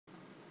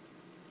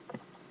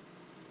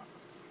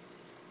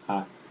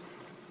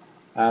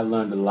I've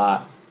learned a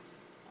lot,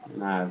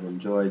 and I have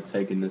enjoyed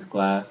taking this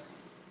class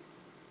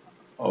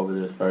over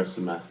this first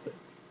semester.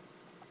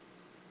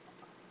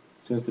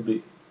 Since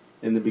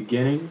in the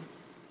beginning,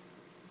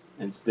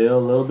 and still a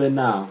little bit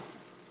now,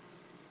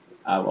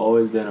 I've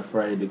always been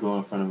afraid to go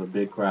in front of a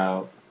big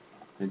crowd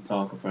and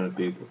talk in front of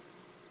people.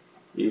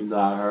 Even though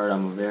I heard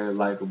I'm a very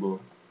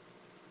likable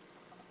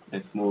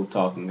and smooth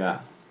talking guy.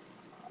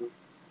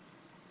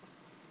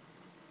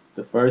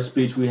 The first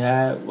speech we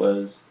had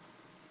was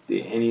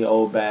the any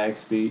old bag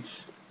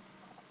speech,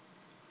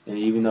 and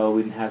even though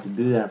we didn't have to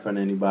do that in front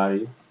of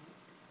anybody,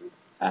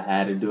 I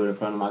had to do it in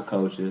front of my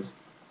coaches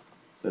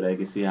so they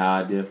could see how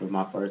I did for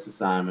my first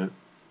assignment,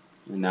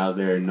 and that was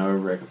very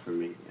nerve-wracking for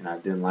me, and I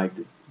didn't like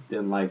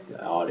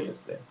the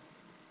audience there.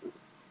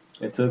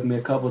 It took me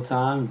a couple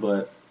times,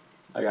 but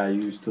I got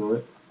used to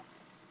it,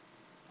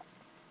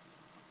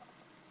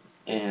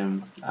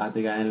 and I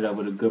think I ended up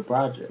with a good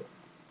project.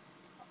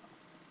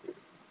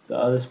 The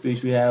other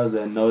speech we had was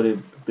a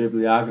noted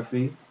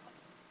bibliography,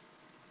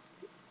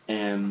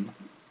 and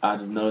I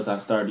just noticed I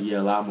started to get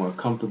a lot more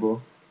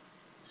comfortable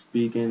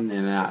speaking,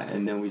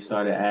 and then we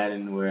started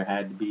adding where it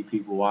had to be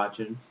people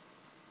watching,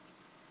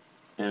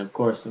 and of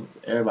course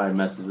everybody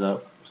messes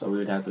up, so we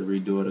would have to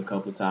redo it a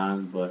couple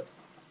times. But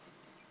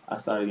I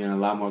started getting a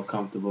lot more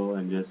comfortable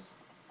and just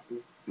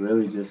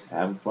really just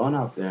having fun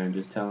out there and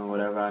just telling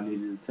whatever I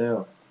needed to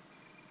tell.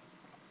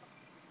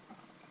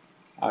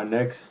 Our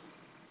next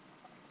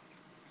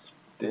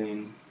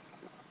thing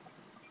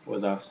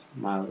was the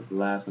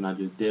last one I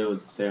just did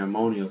was a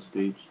ceremonial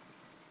speech,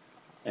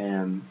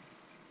 and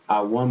I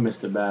won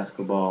Mr.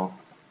 Basketball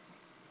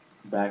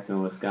back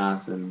in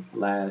Wisconsin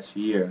last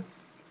year.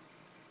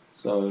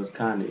 So it was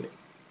kind of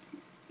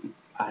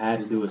I had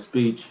to do a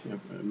speech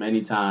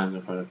many times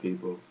in front of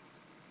people,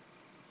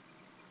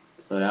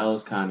 so that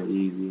was kind of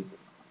easy.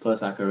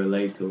 Plus, I could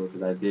relate to it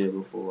because I did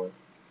before,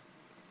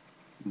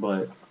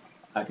 but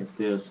I can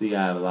still see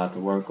I have a lot to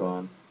work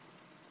on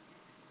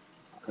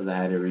because I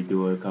had to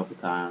redo it a couple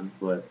times.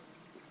 But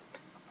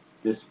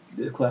this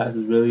class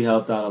has really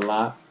helped out a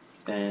lot,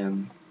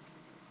 and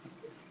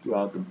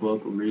throughout the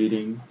book,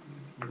 reading,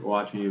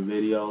 watching your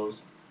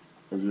videos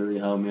has really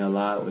helped me a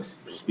lot with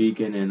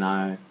speaking, and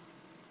I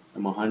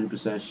am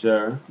 100%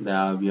 sure that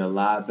I'll be a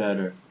lot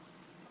better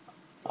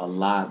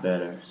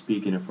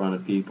speaking in front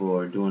of people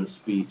or doing a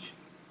speech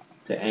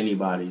to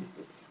anybody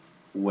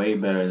way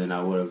better than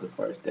I would have the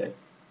first day.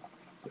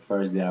 The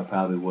first day I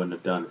probably wouldn't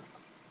have done it.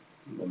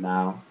 But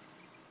now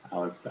I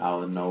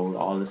would know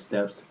all the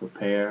steps to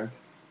prepare,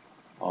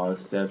 all the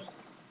steps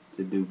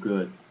to do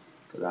good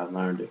because I've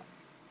learned it.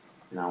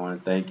 And I want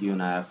to thank you,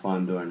 and I have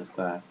fun during this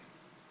class.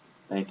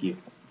 Thank you.